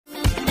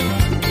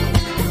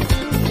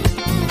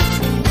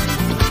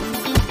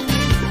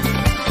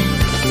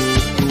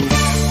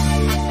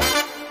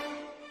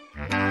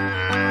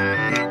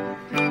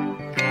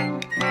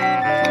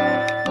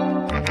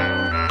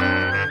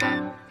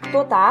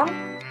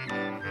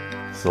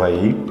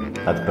Свои.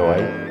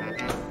 Открывай.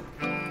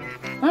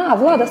 А,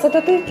 Владос,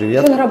 это ты?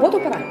 Привет. Что, на работу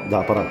пора?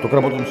 Да, пора. Только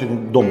работаем сегодня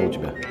дома у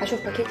тебя. А что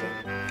в пакете?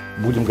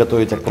 Будем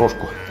готовить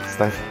окрошку.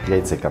 Ставь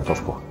яйца и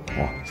картошку.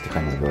 О,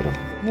 Стефания заговорил.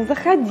 Ну,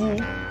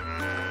 заходи.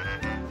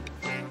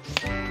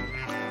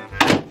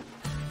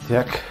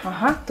 Так.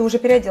 Ага, ты уже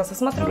переоделся,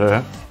 смотрю.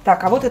 Да.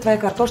 Так, а вот и твоя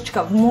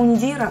картошечка в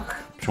мундирах.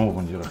 Почему в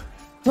мундирах?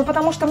 Ну,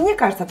 потому что, мне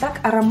кажется, так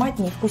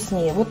ароматнее,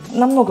 вкуснее. Вот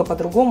намного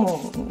по-другому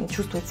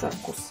чувствуется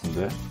вкус.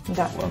 Да?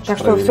 Да. Ладно, Так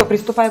что проверим. все,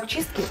 приступаю к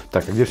чистке.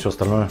 Так, а где все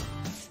остальное?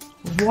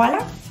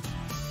 Вуаля.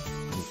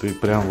 Ты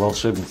прям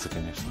волшебница,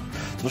 конечно.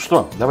 Ну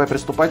что, давай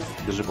приступать.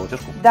 Держи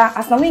полотешку. Да,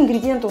 основные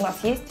ингредиенты у нас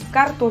есть: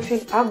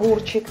 картофель,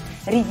 огурчик,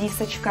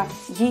 редисочка,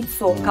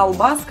 яйцо,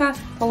 колбаска,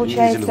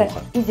 получается,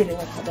 и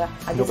зеленуха, да.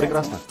 Ну,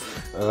 прекрасно.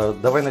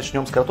 Давай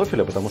начнем с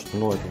картофеля, потому что,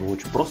 ну, это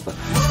очень просто.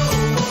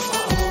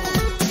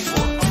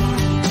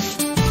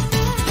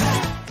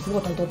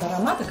 Вот он тот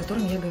аромат, о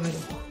котором я говорю.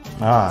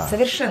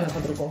 Совершенно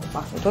по-другому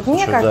пахнет. Вот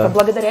мне кажется,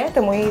 благодаря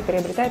этому и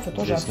приобретается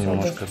тоже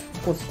особый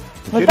вкус.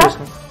 Ну так,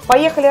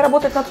 поехали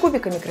работать над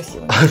кубиками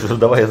красивыми.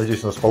 Давай, я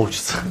надеюсь, у нас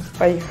получится.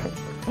 Поехали.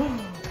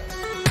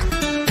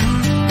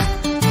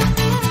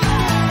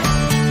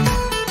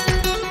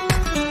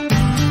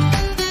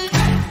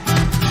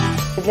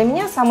 Для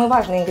меня самый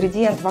важный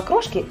ингредиент в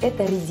окрошке –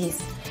 это редис.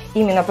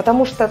 Именно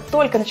потому, что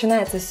только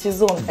начинается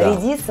сезон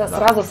редиса,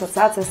 сразу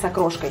ассоциация с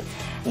окрошкой.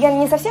 Я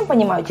не совсем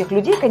понимаю тех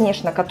людей,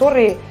 конечно,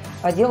 которые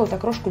делают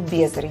окрошку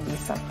без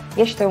редиса.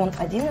 Я считаю, он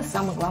один из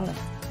самых главных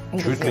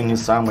ингредиентов. Чуть ли не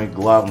самый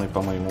главный,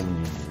 по моему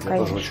мнению. Я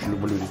тоже очень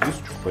люблю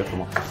редисочку,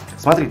 поэтому...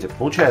 Смотрите,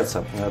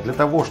 получается, для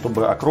того,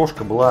 чтобы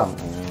окрошка была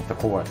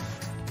такого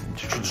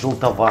чуть-чуть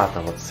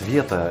желтоватого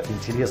цвета,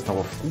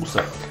 интересного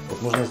вкуса,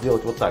 вот нужно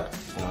сделать вот так.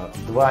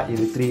 2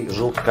 или 3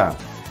 желтка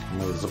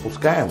мы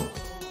запускаем.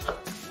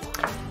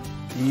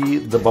 И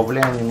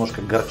добавляем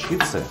немножко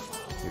горчицы,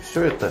 и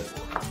все это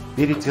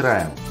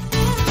перетираем.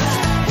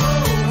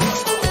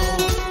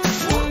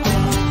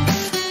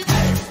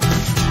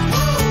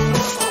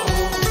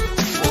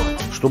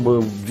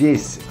 Чтобы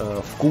весь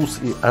вкус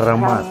и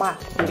аромат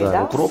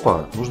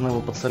укропа, нужно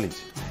его подсолить.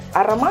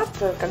 Аромат,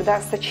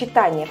 когда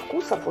сочетание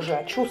вкусов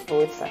уже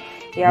чувствуется.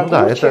 И ну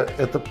да,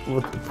 это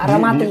вот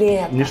аромат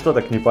лета. Ничто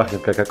так не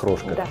пахнет, как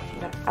окрошка. Да,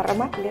 да,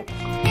 аромат лета.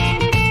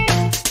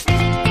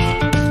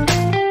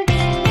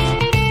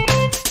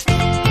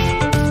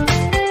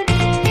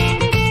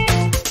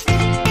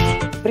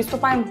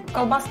 Приступаем к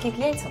колбаске и к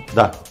яйцам?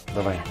 Да,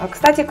 давай.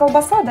 Кстати,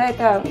 колбаса, да,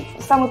 это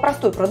самый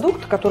простой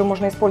продукт, который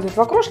можно использовать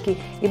в окрошке,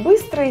 и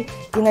быстрый,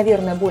 и,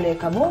 наверное, более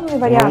экономный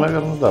вариант. Ну,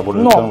 наверное, да,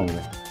 более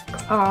экономный.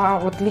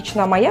 Вот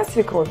лично моя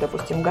свекровь,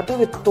 допустим,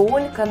 готовит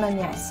только на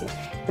мясе,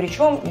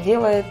 причем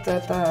делает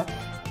это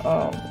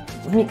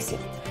в миксе.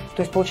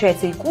 То есть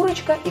получается и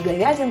курочка, и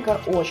говядинка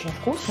очень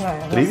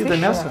вкусная. 3 вида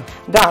мяса?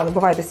 Да,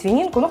 бывает и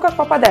свининку, ну как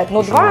попадает,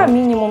 но 2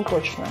 минимум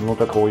точно. Ну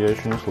такого я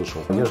еще не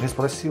слышал. Я же не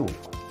спросил,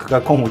 к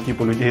какому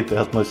типу людей ты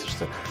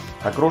относишься.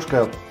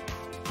 Окрошка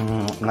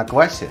на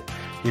квасе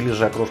или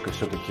же окрошка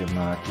все-таки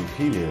на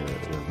кефире,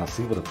 на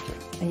сыворотке?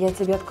 Я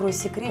тебе открою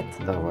секрет.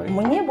 Давай.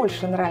 Мне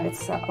больше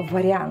нравится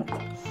вариант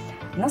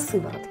на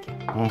сыворотке,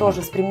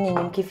 тоже с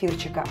применением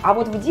кефирчика. А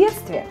вот в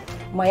детстве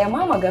моя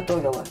мама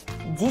готовила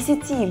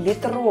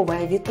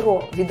 10-литровое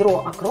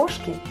ведро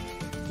окрошки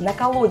на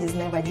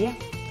колодезной воде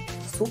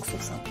с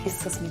уксусом и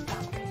со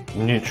сметанкой.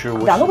 Ничего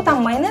себе. Да, ну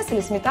там майонез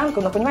или сметанка,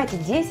 но понимаете,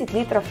 10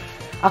 литров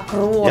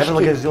окрошки. Я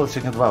предлагаю сделать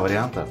сегодня 2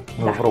 варианта.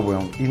 Мы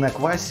попробуем и на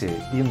квасе,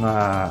 и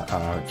на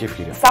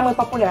кефире. Самые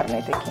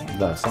популярные такие.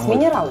 Да, с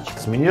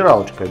минералочкой. С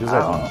минералочкой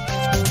обязательно.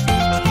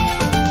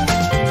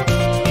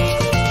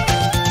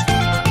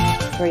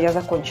 Я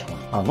закончила.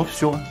 Ну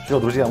все,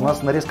 друзья, у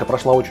нас нарезка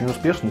прошла очень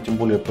успешно, тем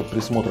более под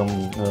присмотром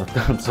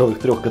целых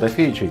 3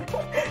 котофеичей.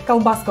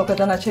 Колбаску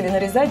когда начали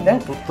нарезать, да?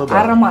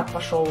 Аромат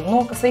пошел.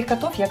 Но своих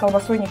котов я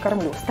колбасой не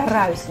кормлю,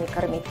 стараюсь не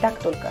кормить, так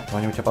только. Но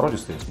они у тебя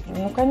породистые?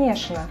 Ну,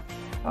 конечно.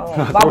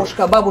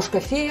 Бабушка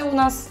фея у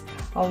нас,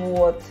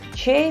 вот,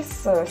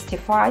 Чейз,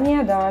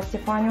 Стефания, да,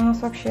 Стефания у нас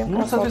вообще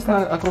красотка.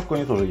 Соответственно, окрошку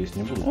они тоже есть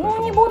не будут.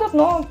 Ну, не будут,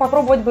 но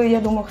попробовать бы, я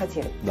думаю,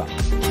 хотели. Да.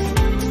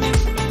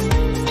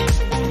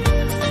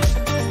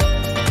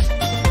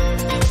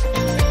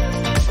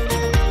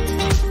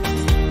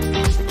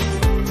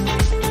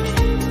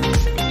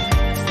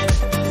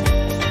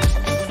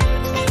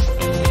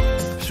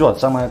 Все,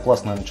 самое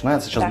классное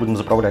начинается. Сейчас будем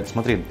заправлять.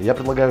 Смотри, я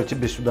предлагаю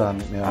тебе сюда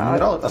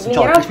минерал.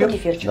 Сначала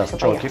кефир. Да,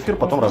 сначала кефир,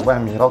 потом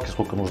разбавим минералки,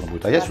 сколько нужно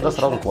будет. А я сюда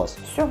сразу квас.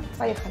 Все,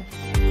 поехали.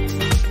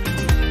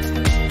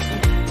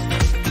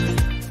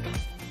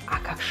 А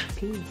как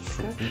шипит.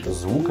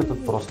 Звук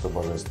этот просто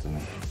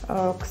божественный.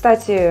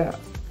 Кстати,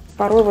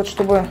 порой вот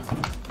чтобы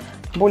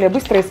более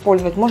быстро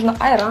использовать, можно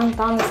айран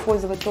там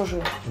использовать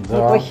тоже.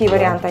 Неплохие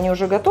варианты, они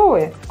уже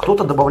готовые.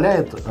 Кто-то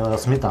добавляет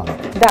сметану.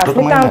 Да,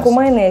 сметанку,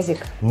 майонезик.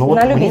 Но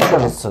вот мне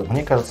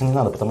кажется, не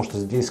надо, потому что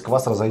здесь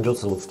квас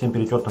разойдется вот с тем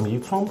перетертым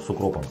яйцом с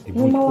укропом и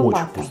будет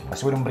очень вкусно. А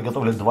сегодня мы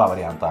приготовили 2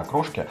 варианта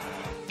окрошки.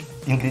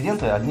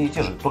 Ингредиенты одни и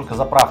те же, только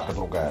заправка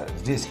другая.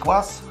 Здесь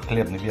квас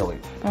хлебный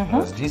белый,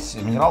 здесь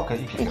минералка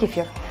и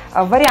кефир.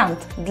 вариант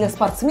для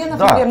спортсменов,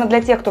 Да. наверное,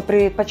 для тех, кто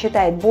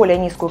предпочитает более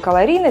низкую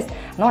калорийность,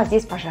 ну а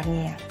здесь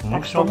пожирнее. Ну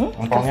Так все, что,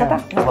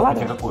 красота,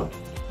 накладывай. какую?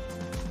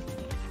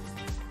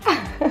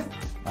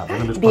 Ты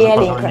любишь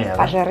Беленькая, пожирнее, да?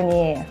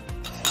 пожирнее.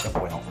 Я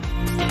понял.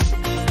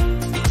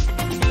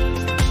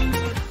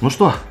 Ну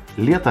что,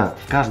 лето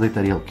в каждой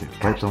тарелке,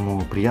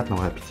 поэтому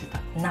приятного аппетита.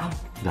 Нам.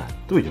 Да,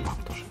 ты и вам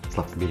тоже.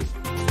 Славка, бери.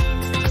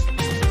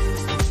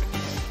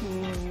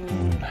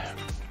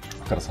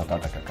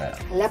 Красота-то какая.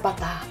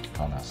 Ляпота.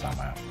 Она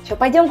самая. Что,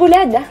 пойдем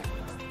гулять, да?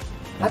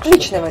 Ну,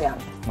 Отличный вариант.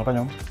 Ну,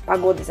 пойдем.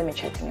 Погода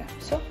замечательная.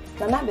 Все,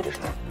 на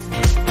набережную.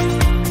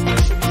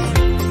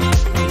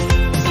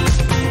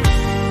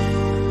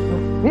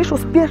 Видишь,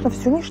 успешно,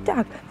 все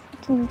ништяк.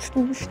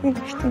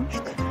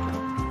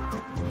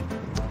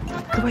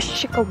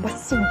 Вообще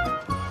колбасин.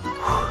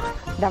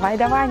 Давай,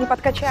 давай, не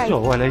подкачай. Все,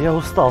 Валя, я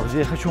устал.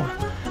 Я хочу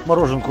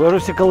мороженку. Я уже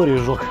все калории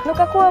сжег. Ну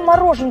какое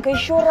мороженка,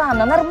 еще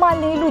рано.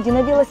 Нормальные люди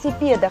на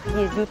велосипедах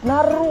ездят,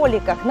 на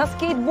роликах, на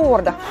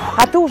скейтбордах.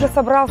 А ты уже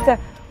собрался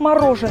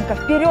мороженка.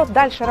 Вперед,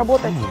 дальше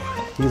работать.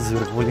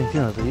 Изверг,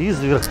 Валентина, это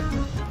изверг.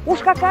 Уж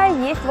какая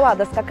есть,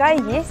 Владос, какая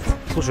есть.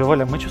 Слушай,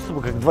 Валя, мы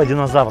чувствуем как два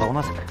динозавра. У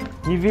нас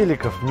ни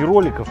великов, ни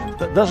роликов,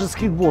 даже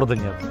скейтборда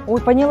нет.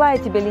 Ой, поняла я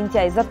тебя,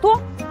 лентяй. Зато,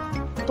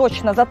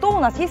 точно, зато у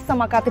нас есть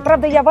самокаты.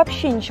 Правда, я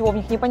вообще ничего в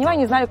них не понимаю,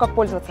 не знаю, как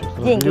пользоваться.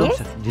 Деньги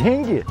Разберемся. есть?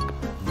 Деньги?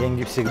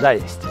 Деньги всегда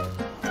есть.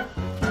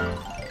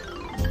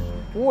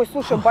 Ой,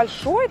 слушай,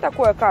 большой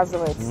такой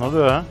оказывается. Ну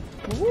да.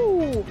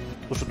 У-у-у.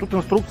 Слушай, тут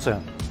инструкция.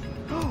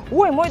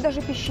 Ой, мой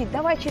даже пищит.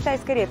 Давай, читай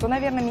скорее. То,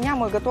 наверное, меня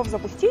мой готов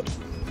запустить.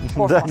 в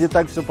космос. Да, не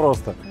так все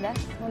просто. Да?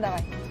 Ну давай.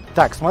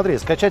 Так, смотри,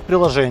 скачать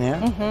приложение,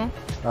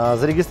 Угу.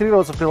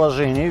 зарегистрироваться в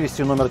приложении,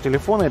 ввести номер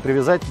телефона и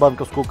привязать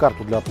банковскую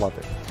карту для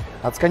оплаты.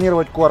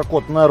 Отсканировать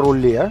QR-код на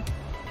руле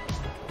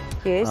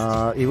Есть.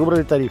 и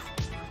выбрали тариф.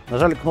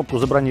 Нажали кнопку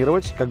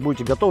 «Забронировать». Как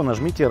будете готовы,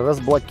 нажмите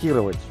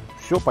 «Разблокировать».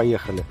 Все,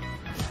 поехали.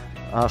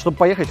 Чтобы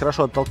поехать,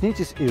 хорошо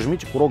оттолкнитесь и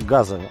жмите курок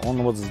газа. Он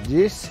вот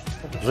здесь.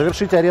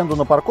 Завершите аренду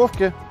на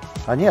парковке.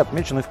 Они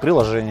отмечены в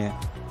приложении.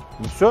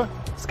 Ну все,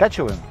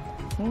 скачиваем.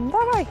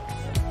 Давай.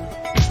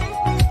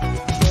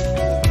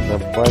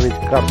 Добавить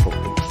карту.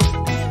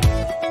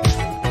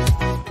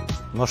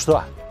 Ну что,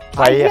 А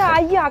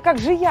поехали. я, как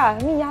же я?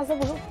 Меня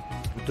забыл.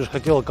 Ты же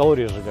хотела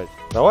калории сжигать.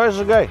 Давай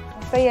сжигай.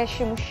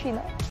 Настоящий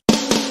мужчина.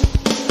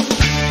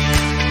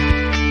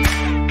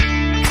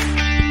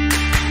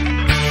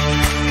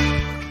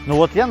 Ну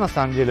вот я на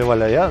самом деле,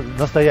 Валя, я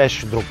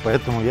настоящий друг,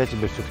 поэтому я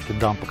тебе все-таки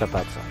дам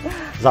покататься.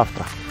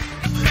 Завтра.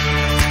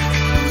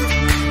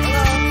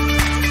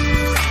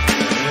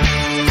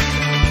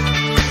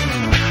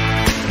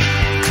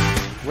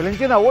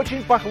 Валентина,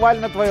 очень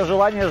похвально твое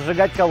желание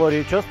сжигать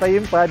калории. Че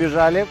стоим,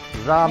 побежали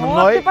за Вот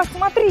мной. ты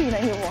посмотри на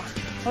него.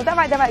 Ну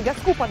давай, давай,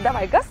 газку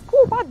поддавай,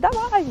 газку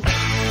поддавай.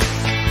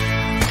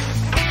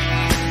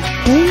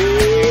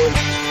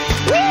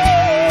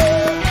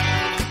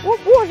 О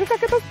боже,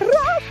 как это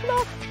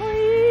страшно.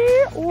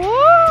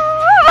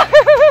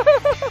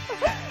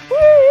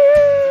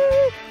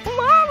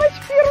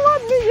 Мамочки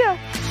родные.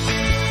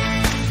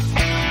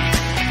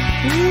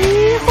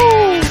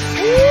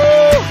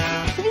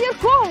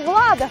 Сверхом,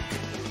 Влада.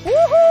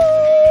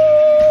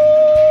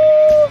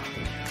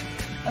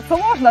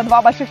 Сложно,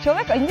 два больших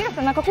человека.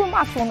 Интересно, на какую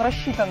массу он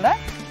рассчитан, да?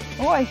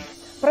 Ой,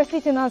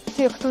 простите нас,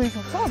 тех, кто их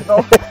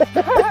создал.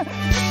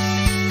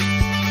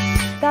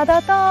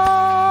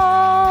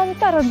 Та-да-там,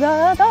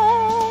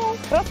 та-да-да-дам.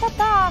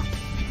 Красота!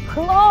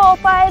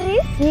 Хлопай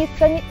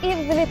ресницами и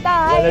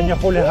взлетай. Валя, не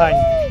хулигань.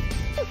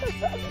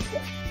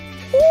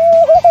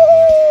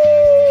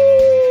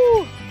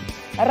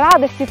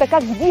 Радости-то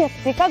как в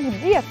детстве, как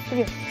в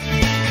детстве.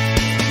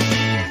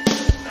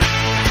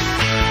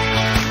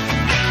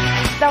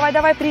 Давай,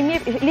 давай,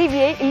 прими,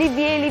 левей,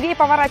 левей, левей,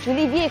 поворачивай,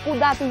 левей,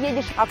 куда ты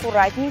едешь,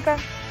 аккуратненько.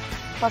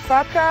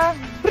 Посадка,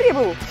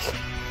 прибыл.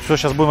 Все,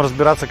 сейчас будем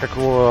разбираться, как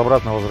его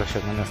обратно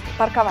возвращать на место.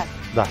 Парковать.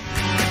 Да.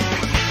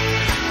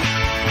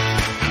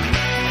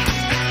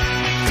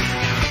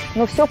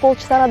 Ну все,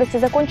 полчаса радости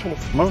закончились.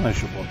 Можно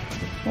еще плод?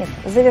 Нет,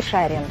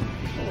 завершай аренду.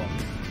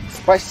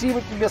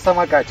 Спасибо тебе,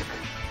 самокатик.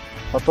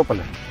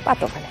 Потопали.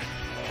 Потопали.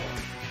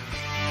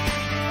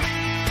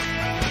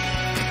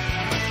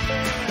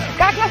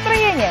 Как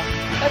настроение?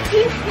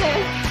 Отлично.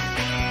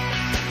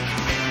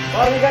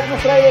 Парни, как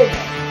настроение?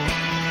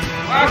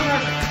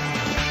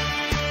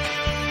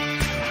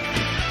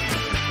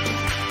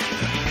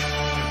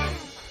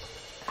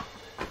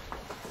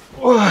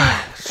 Ой,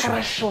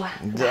 Хорошо.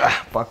 да,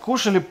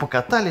 покушали,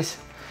 покатались.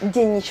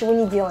 День ничего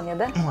не делания,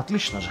 да? Ну,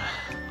 отлично же.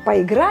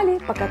 Поиграли,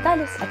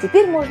 покатались, а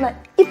теперь можно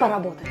и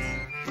поработать.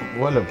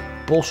 Валя,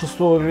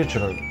 5:30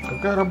 вечера.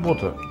 Какая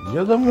работа?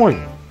 Я домой.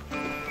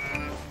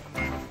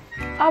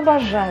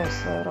 Обожаю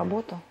свою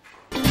работу.